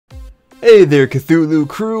Hey there, Cthulhu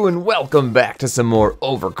crew, and welcome back to some more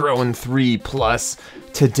Overgrown 3+.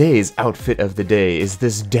 Today's outfit of the day is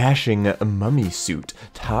this dashing mummy suit,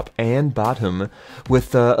 top and bottom,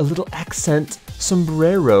 with a little accent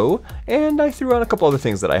sombrero, and I threw on a couple other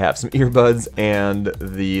things that I have, some earbuds and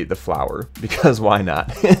the flower, because why not?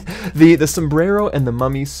 The sombrero and the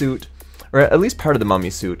mummy suit, or at least part of the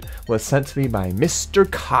mummy suit, was sent to me by Mr.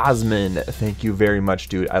 Cosman. Thank you very much,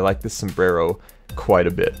 dude. I like this sombrero quite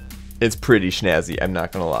a bit. It's pretty snazzy, I'm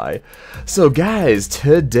not gonna lie. So guys,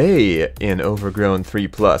 today in Overgrown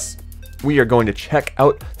 3+, we are going to check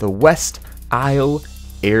out the West Isle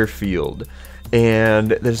Airfield. And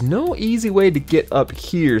there's no easy way to get up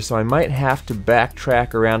here, so I might have to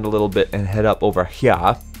backtrack around a little bit and head up over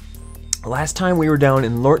here. Last time we were down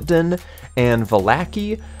in Lorton and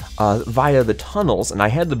Valaki via the tunnels, and I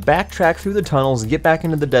had to backtrack through the tunnels and get back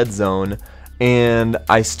into the dead zone. And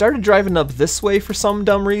I started driving up this way for some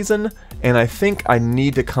dumb reason, and I think I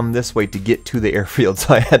need to come this way to get to the airfield,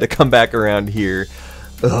 so I had to come back around here.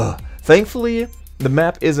 Ugh. Thankfully, the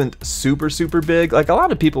map isn't super big. Like, a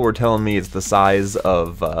lot of people were telling me it's the size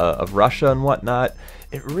of Russia and whatnot.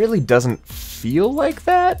 It really doesn't feel like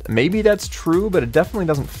that. Maybe that's true, but it definitely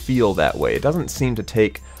doesn't feel that way. It doesn't seem to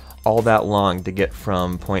take all that long to get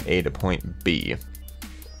from point A to point B.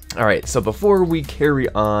 Alright, so before we carry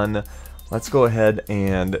on, let's go ahead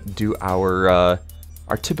and do our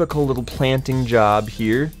typical little planting job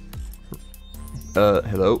here.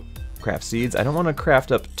 Hello, craft seeds. I don't want to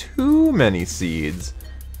craft up too many seeds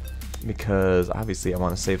because obviously I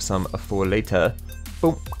want to save some for later.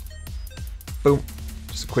 Boom, boom.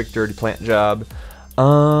 Just a quick dirty plant job.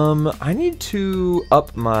 I need to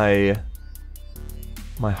up my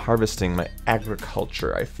harvesting, my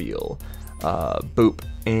agriculture, I feel. Boop.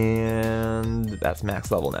 And that's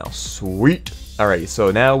max level now. Sweet. Alrighty,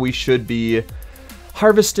 so now we should be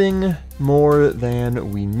harvesting more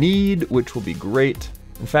than we need, which will be great.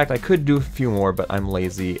 In fact, I could do a few more, but I'm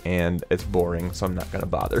lazy and it's boring, so I'm not gonna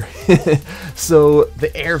bother. So,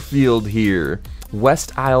 the airfield here.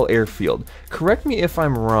 West Isle Airfield. Correct me if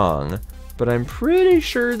I'm wrong, but I'm pretty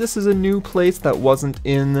sure this is a new place that wasn't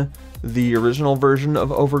in the original version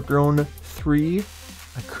of Overgrown 3.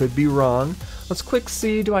 I could be wrong. Let's quick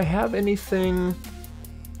see, do I have anything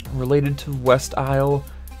related to West Isle?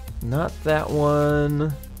 Not that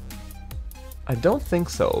one. I don't think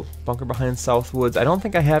so. Bunker behind Southwoods. I don't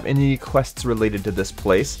think I have any quests related to this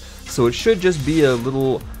place, so it should just be a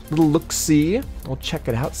little look-see. We'll check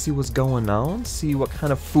it out, see what's going on, see what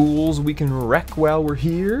kind of fools we can wreck while we're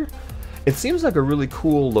here. It seems like a really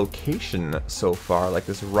cool location so far, like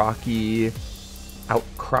this rocky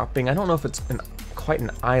outcropping. I don't know if it's quite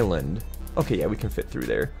an island. Okay, yeah, we can fit through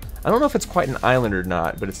there. I don't know if it's quite an island or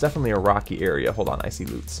not, but it's definitely a rocky area. Hold on, I see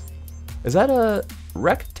loots. Is that a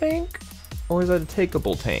wreck tank? Or is that a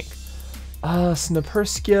takeable tank?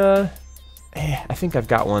 Snaperskia. I think I've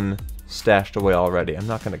got one stashed away already. I'm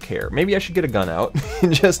not gonna care. Maybe I should get a gun out.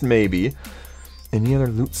 Just maybe. Any other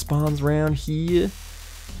loot spawns around here?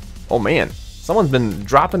 Oh man, someone's been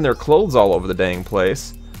dropping their clothes all over the dang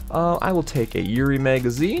place. I will take a Yuri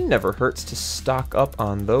magazine. Never hurts to stock up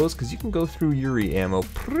on those because you can go through Yuri ammo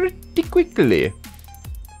pretty quickly.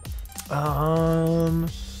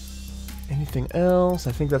 Anything else?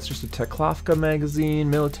 I think that's just a Teklovka magazine.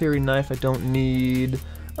 Military knife I don't need.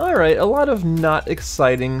 Alright, a lot of not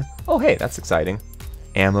exciting. Oh hey, that's exciting.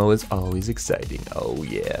 Ammo is always exciting. Oh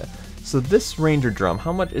yeah. So this Ranger drum,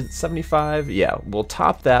 how much is it? 75? Yeah, we'll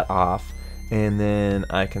top that off and then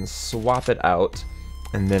I can swap it out.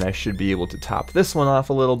 And then I should be able to top this one off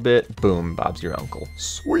a little bit. Boom, Bob's your uncle.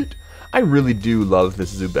 Sweet. I really do love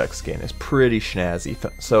this Zubek skin. It's pretty snazzy.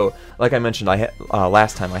 So, like I mentioned,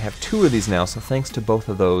 last time, I have 2 of these now. So thanks to both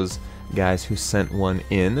of those guys who sent one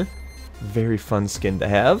in. Very fun skin to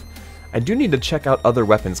have. I do need to check out other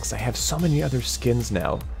weapons because I have so many other skins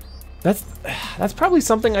now. That's probably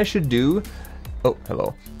something I should do. Oh,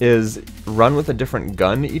 hello. Is run with a different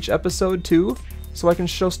gun each episode too, so I can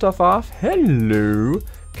show stuff off. Hello.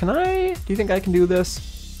 Can I? Do you think I can do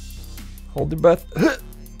this? Hold your breath.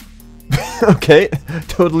 Okay,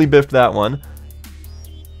 totally biffed that one.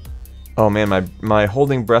 Oh man, my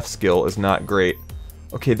holding breath skill is not great.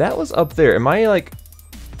 Okay, that was up there. Am I like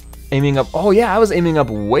aiming up? Oh yeah, I was aiming up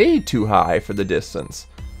way too high for the distance.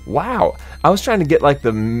 Wow. I was trying to get like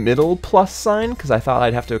the middle plus sign because I thought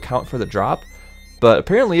I'd have to account for the drop. But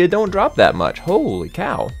apparently it don't drop that much. Holy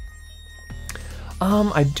cow.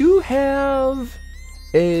 I do have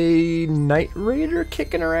a Night Raider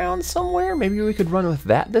kicking around somewhere. Maybe we could run with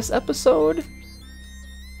that this episode.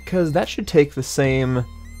 Because that should take the same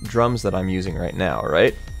drums that I'm using right now,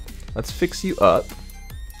 right? Let's fix you up.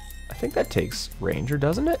 I think that takes Ranger,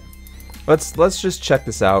 doesn't it? Let's just check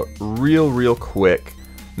this out real quick.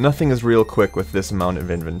 Nothing is real quick with this amount of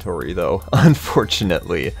inventory, though,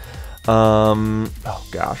 unfortunately. Oh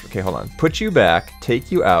gosh, okay, hold on. Put you back,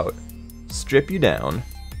 take you out, strip you down,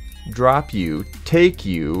 drop you, take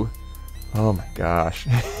you, oh my gosh,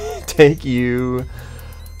 take you,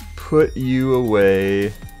 put you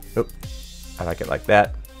away, oh, I like it like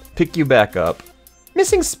that, pick you back up,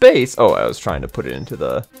 missing space, oh, I was trying to put it into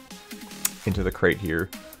the crate here,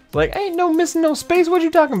 like, ain't no missing no space, what you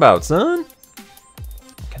talking about, son?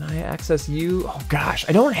 Can I access you? Oh gosh,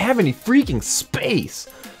 I don't have any freaking space.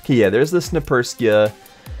 Okay, yeah, there's the Snapperskia.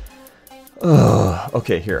 Ugh.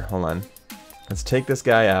 Okay, here, hold on. Let's take this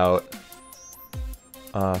guy out.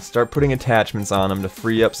 Start putting attachments on him to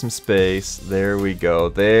free up some space. There we go.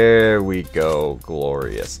 There we go.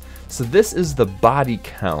 Glorious. So this is the body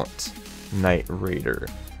count Night Raider.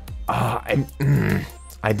 I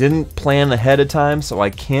didn't plan ahead of time, so I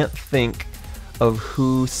can't think of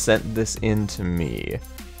who sent this in to me.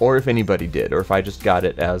 Or if anybody did, or if I just got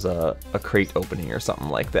it as a crate opening or something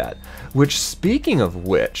like that. Which, speaking of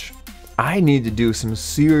which, I need to do some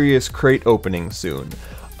serious crate opening soon.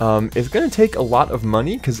 It's going to take a lot of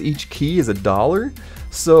money, because each key is $1,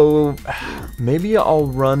 so maybe I'll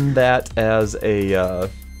run that as a,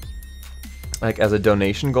 as a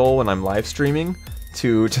donation goal when I'm live streaming,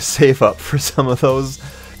 to save up for some of those.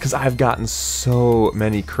 Because I've gotten so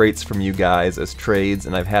many crates from you guys as trades,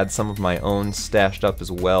 and I've had some of my own stashed up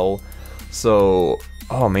as well. So,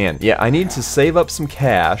 oh man, yeah, I need to save up some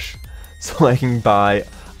cash so I can buy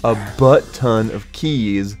a butt ton of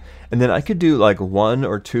keys, and then I could do like 1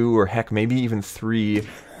 or 2 or heck, maybe even 3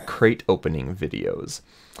 crate opening videos.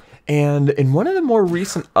 And in one of the more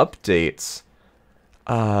recent updates,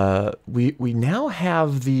 we now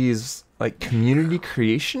have these like community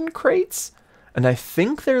creation crates. And I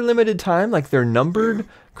think they're limited time, like they're numbered,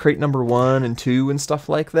 crate number 1 and 2 and stuff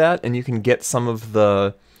like that, and you can get some of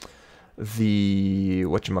the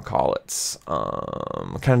whatchamacallits,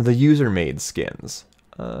 kind of the user-made skins.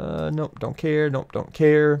 Nope, don't care, nope, don't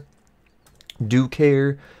care, do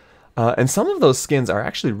care. And some of those skins are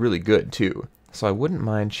actually really good too, so I wouldn't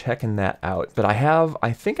mind checking that out. But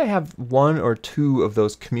I think I have 1 or 2 of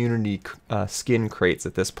those community skin crates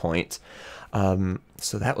at this point.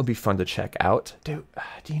 So that would be fun to check out. Do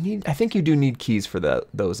you need? I think you do need keys for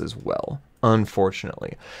those as well,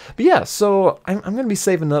 unfortunately. But yeah, so I'm gonna be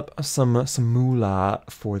saving up some moolah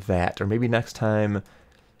for that, or maybe next time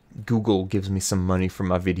Google gives me some money for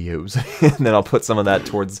my videos, and then I'll put some of that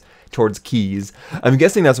towards keys. I'm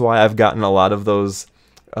guessing that's why I've gotten a lot of those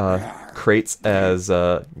crates as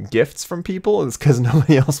gifts from people, is because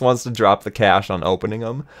nobody else wants to drop the cash on opening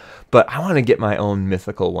them. But I want to get my own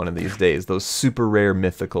mythical one of these days, those super rare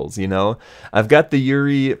mythicals, you know? I've got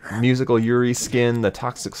the musical Yuri skin, the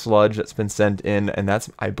Toxic Sludge that's been sent in, and that's,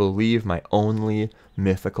 I believe, my only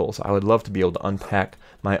mythical. So I would love to be able to unpack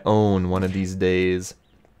my own one of these days.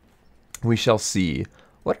 We shall see.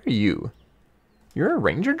 What are you? You're a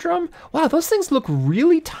Ranger drum? Wow, those things look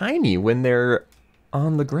really tiny when they're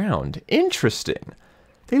on the ground. Interesting.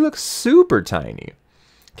 They look super tiny.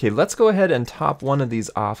 Okay, let's go ahead and top one of these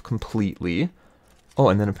off completely. Oh,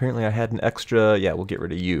 and then apparently I had an extra. Yeah, we'll get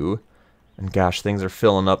rid of you. And gosh, things are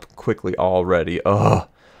filling up quickly already. Ugh.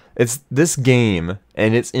 This game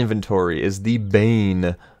and its inventory is the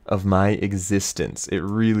bane of my existence. It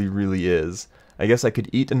really, really is. I guess I could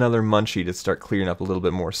eat another munchie to start clearing up a little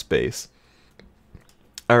bit more space.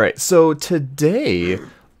 Alright, so today,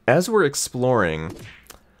 as we're exploring,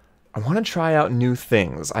 I want to try out new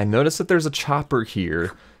things. I noticed that there's a chopper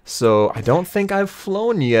here, so I don't think I've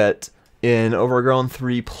flown yet in Overgrown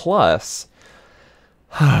 3+.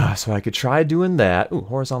 So I could try doing that. Ooh,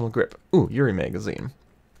 horizontal grip. Ooh, Yuri magazine.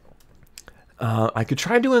 I could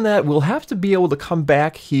try doing that. We'll have to be able to come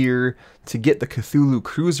back here to get the Cthulhu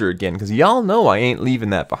Cruiser again, because y'all know I ain't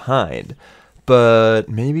leaving that behind. But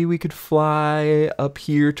maybe we could fly up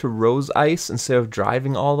here to Rose Ice instead of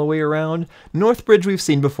driving all the way around. Northbridge we've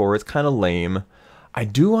seen before. It's kind of lame. I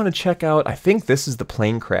do want to check out, I think this is the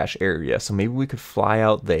plane crash area, so maybe we could fly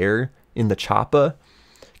out there in the choppa.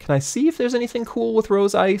 Can I see if there's anything cool with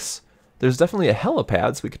Rose Ice? There's definitely a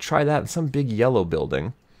helipad, so we could try that in some big yellow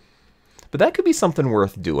building. But that could be something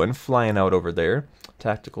worth doing, flying out over there.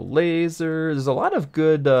 Tactical laser. There's a lot of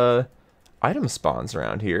good item spawns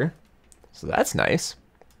around here. So that's nice.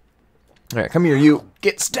 Alright, come here, you.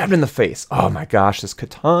 Get stabbed in the face. Oh my gosh, this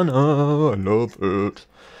katana. I love it.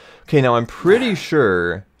 Okay, now I'm pretty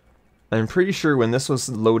sure when this was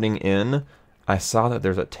loading in, I saw that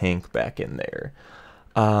there's a tank back in there.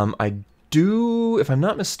 I do, if I'm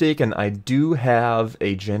not mistaken, I do have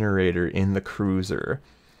a generator in the cruiser.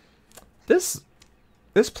 This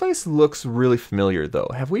place looks really familiar, though.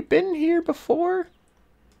 Have we been here before?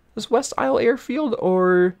 This West Isle Airfield,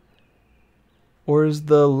 or is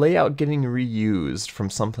the layout getting reused from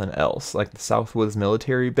something else, like the Southwoods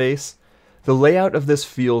military base? The layout of this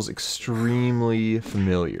feels extremely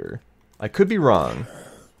familiar. I could be wrong.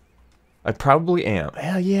 I probably am.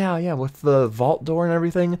 Yeah, with the vault door and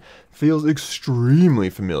everything, feels extremely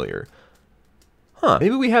familiar. Huh,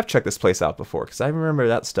 maybe we have checked this place out before, because I remember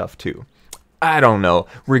that stuff too. I don't know.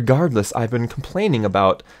 Regardless, I've been complaining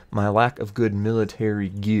about my lack of good military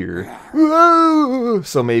gear. Whoa!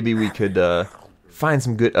 So maybe we could find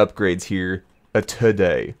some good upgrades here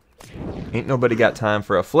today. Ain't nobody got time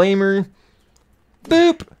for a flamer.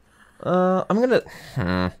 Boop! I'm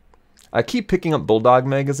gonna... I keep picking up Bulldog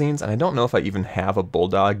magazines, and I don't know if I even have a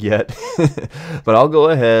Bulldog yet. But I'll go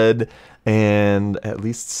ahead and at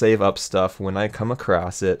least save up stuff when I come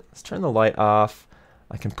across it. Let's turn the light off.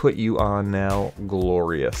 I can put you on now.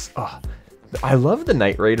 Glorious. Oh, I love the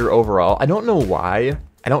Night Raider overall. I don't know why.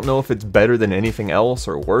 I don't know if it's better than anything else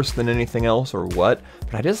or worse than anything else or what,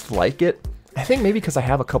 but I just like it. I think maybe because I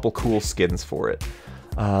have a couple cool skins for it.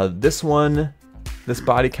 This one, this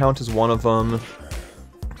body count is one of them.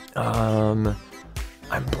 I'm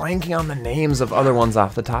blanking on the names of other ones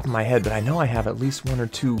off the top of my head, but I know I have at least one or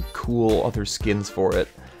two cool other skins for it.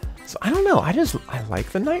 So I don't know, I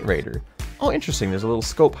like the Night Raider. Oh, interesting, there's a little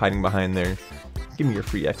scope hiding behind there. Give me your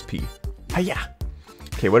free XP. Hi-ya!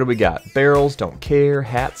 Okay, what do we got? Barrels, don't care.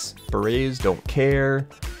 Hats, berets, don't care.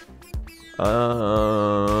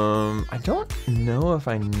 I don't know if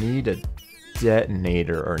I need a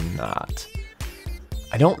detonator or not.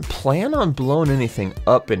 I don't plan on blowing anything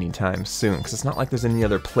up anytime soon, because it's not like there's any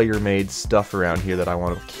other player-made stuff around here that I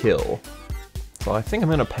want to kill. So I think I'm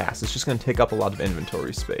going to pass. It's just going to take up a lot of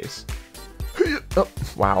inventory space. Oh,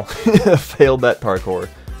 wow. Failed that parkour.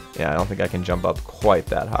 Yeah, I don't think I can jump up quite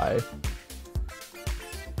that high.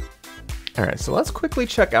 Alright, so let's quickly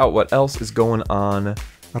check out what else is going on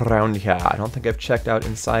around here. I don't think I've checked out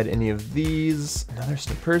inside any of these. Another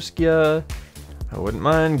Sniperskia. I wouldn't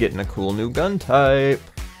mind getting a cool new gun type.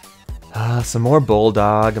 Some more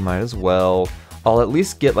Bulldog, I might as well. I'll at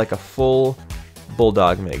least get like a full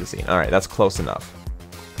Bulldog magazine. Alright, that's close enough.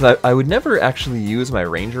 I would never actually use my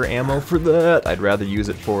Ranger ammo for that. I'd rather use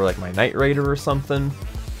it for like my Night Raider or something.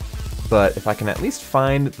 But if I can at least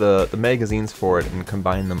find the magazines for it and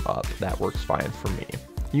combine them up, that works fine for me.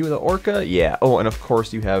 You the Orca? Yeah. Oh, and of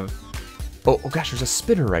course you have... Oh gosh, there's a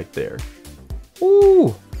spitter right there.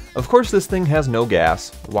 Ooh! Of course this thing has no gas.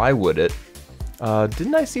 Why would it?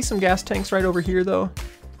 Didn't I see some gas tanks right over here, though?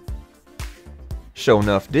 Show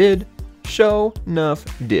enough did. Show enough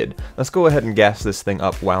did. Let's go ahead and gas this thing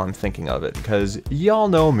up while I'm thinking of it, because y'all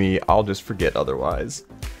know me, I'll just forget otherwise.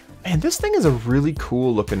 Man, this thing is a really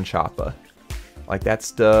cool looking choppa. Like that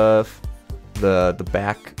stuff, the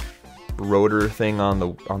back rotor thing on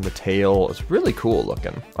the tail is really cool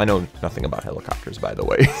looking. I know nothing about helicopters, by the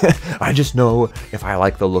way. I just know if I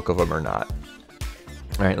like the look of them or not.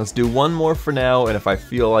 Alright, let's do one more for now, and if I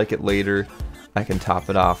feel like it later, I can top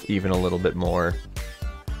it off even a little bit more.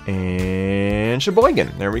 And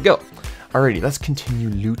sheboygan, there we go. Alrighty, let's continue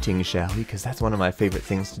looting, shall we? Because that's one of my favorite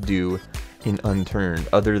things to do in Unturned,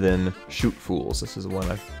 other than shoot fools. This is the one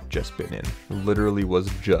I've just been in. Literally was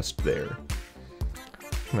just there.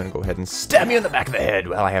 I'm gonna go ahead and stab you in the back of the head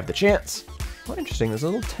while I have the chance. Oh, interesting, there's a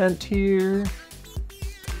little tent here.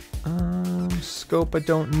 Scope I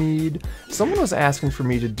don't need. Someone was asking for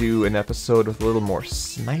me to do an episode with a little more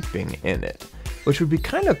sniping in it, which would be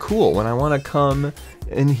kind of cool when I want to come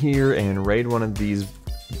in here and raid one of these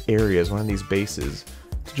areas, one of these bases,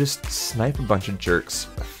 to just snipe a bunch of jerks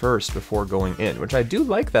first before going in, which I do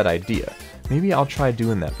like that idea. Maybe I'll try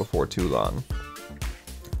doing that before too long.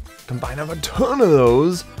 Combine up a ton of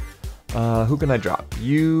those. Who can I drop?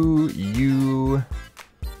 You.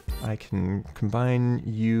 I can combine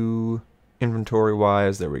you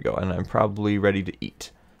inventory-wise. There we go. And I'm probably ready to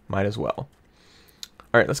eat. Might as well.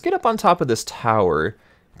 Alright, let's get up on top of this tower.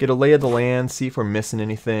 Get a lay of the land, see if we're missing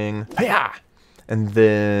anything. Hi-ya! And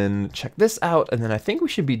then check this out, and then I think we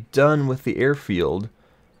should be done with the airfield.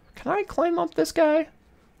 Can I climb up this guy?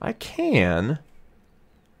 I can.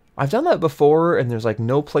 I've done that before, and there's like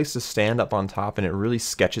no place to stand up on top, and it really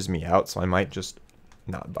sketches me out, so I might just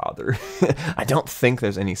not bother. I don't think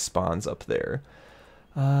there's any spawns up there.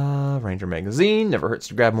 Ranger magazine, never hurts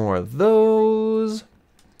to grab more of those.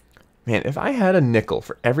 Man, if I had a nickel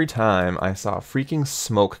for every time I saw a freaking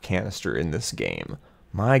smoke canister in this game,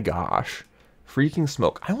 my gosh. Freaking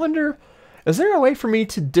smoke. I wonder Is there a way for me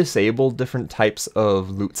to disable different types of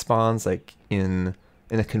loot spawns, like in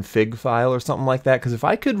a config file or something like that? Because if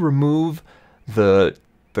I could remove the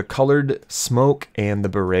colored smoke and the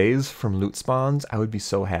berets from loot spawns, I would be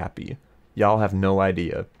so happy. Y'all have no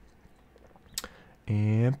idea.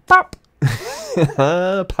 And pop!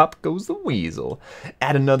 Pop goes the weasel.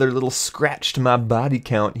 Add another little scratch to my body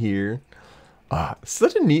count here.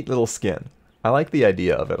 Such a neat little skin. I like the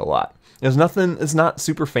idea of it a lot. There's nothing, it's not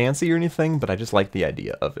super fancy or anything, but I just like the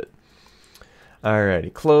idea of it.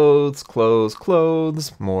 Alrighty, clothes, clothes,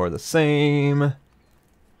 clothes. More of the same.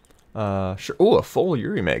 Sure. Oh, a full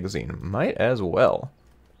Yuri magazine. Might as well.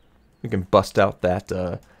 We can bust out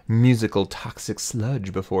that musical toxic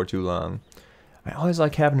sludge before too long. I always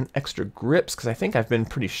like having extra grips because I think I've been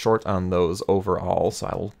pretty short on those overall, so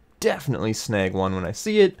I will definitely snag one when I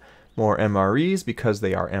see it. More MREs because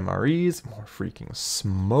they are MREs. More freaking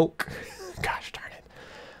smoke. Gosh darn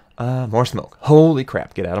it. More smoke. Holy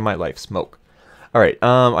crap, get out of my life, smoke. Alright,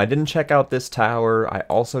 I didn't check out this tower. I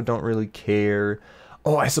also don't really care.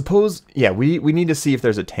 Oh, I suppose, yeah, we need to see if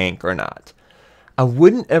there's a tank or not. I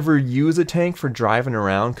wouldn't ever use a tank for driving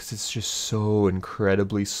around because it's just so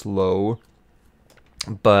incredibly slow.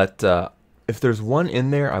 But if there's one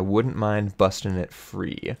in there, I wouldn't mind busting it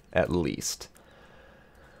free, at least.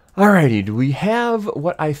 Alrighty, do we have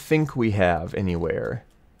what I think we have anywhere?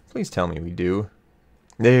 Please tell me we do.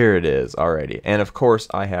 There it is, alrighty. And of course,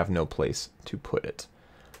 I have no place to put it.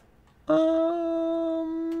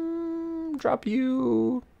 Drop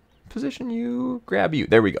you, position you, grab you.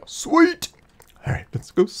 There we go. Sweet! Alright,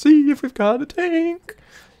 let's go see if we've got a tank.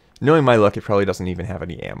 Knowing my luck, it probably doesn't even have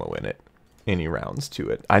any ammo in it. Any rounds to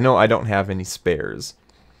it. I know I don't have any spares.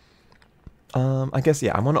 I guess,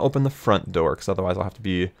 yeah, I want to open the front door, because otherwise I'll have to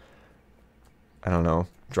be, I don't know,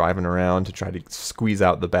 driving around to try to squeeze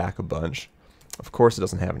out the back a bunch. Of course, it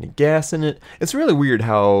doesn't have any gas in it. It's really weird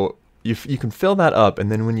how you can fill that up,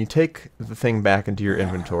 and then when you take the thing back into your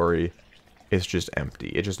inventory, it's just empty.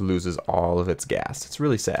 It just loses all of its gas. It's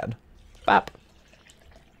really sad. Bop.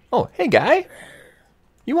 Oh, hey, guy.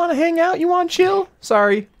 You want to hang out? You want to chill?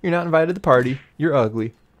 Sorry, you're not invited to the party. You're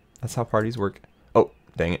ugly. That's how parties work. Oh,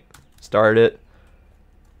 dang it. Start it.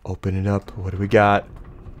 Open it up. What do we got?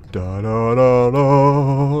 Da da da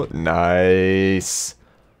da. Nice.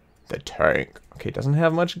 The tank. Okay, it doesn't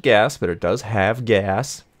have much gas, but it does have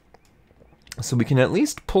gas. So we can at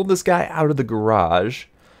least pull this guy out of the garage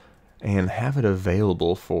and have it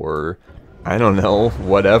available for, I don't know,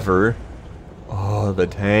 whatever. Oh, the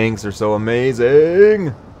tanks are so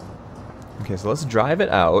amazing. Okay, so let's drive it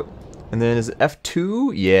out. And then is it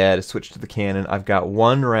F2? Yeah, to switch to the cannon. I've got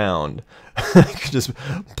one round. I could just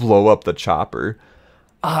blow up the chopper.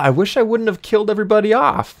 I wish I wouldn't have killed everybody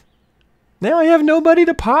off. Now I have nobody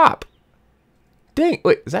to pop. Dang,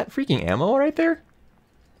 wait, is that freaking ammo right there?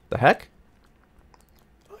 The heck?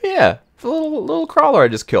 Oh yeah, the little crawler I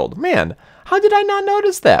just killed. Man, how did I not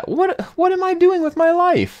notice that? What am I doing with my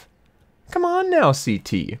life? Come on now,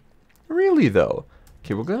 CT. Really though.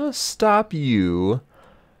 Okay, we're gonna stop you.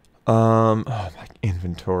 Oh my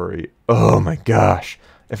inventory. Oh my gosh.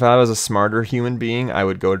 If I was a smarter human being, I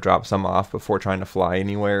would go drop some off before trying to fly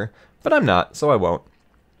anywhere. But I'm not, so I won't.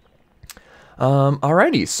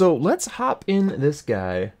 Alrighty, so let's hop in this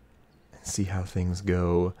guy and see how things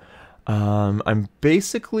go. I'm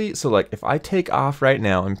basically, so like if I take off right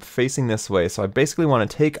now, I'm facing this way, so I basically want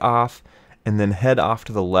to take off and then head off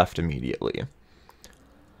to the left immediately.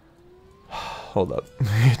 Hold up.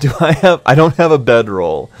 I don't have a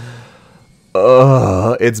bedroll.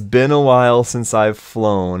 It's been a while since I've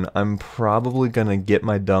flown. I'm probably gonna get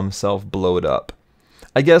my dumb self blowed up.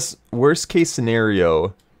 I guess worst case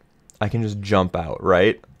scenario, I can just jump out,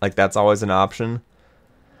 right? Like that's always an option.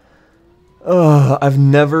 I've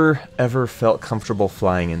never ever felt comfortable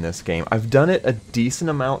flying in this game. I've done it a decent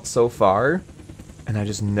amount so far, and I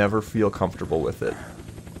just never feel comfortable with it.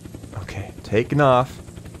 Okay, taking off.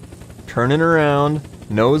 Turning around,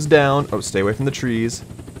 nose down. Oh, stay away from the trees.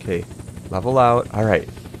 Okay, level out. Alright.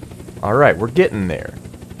 Alright, we're getting there.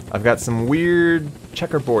 I've got some weird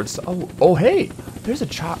checkerboard stuff. Oh, hey! There's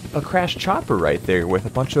a crashed chopper right there with a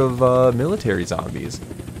bunch of military zombies.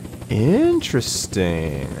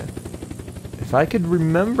 Interesting. If I could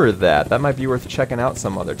remember that, that might be worth checking out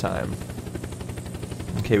some other time.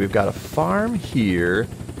 Okay, we've got a farm here.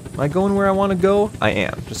 Am I going where I want to go? I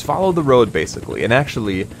am. Just follow the road, basically. And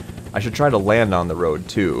actually, I should try to land on the road,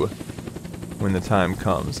 too, when the time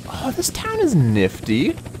comes. Oh, this town is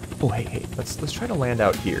nifty. Oh, hey, let's try to land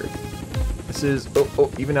out here. This is,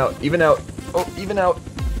 oh, even out, even out. Oh, even out.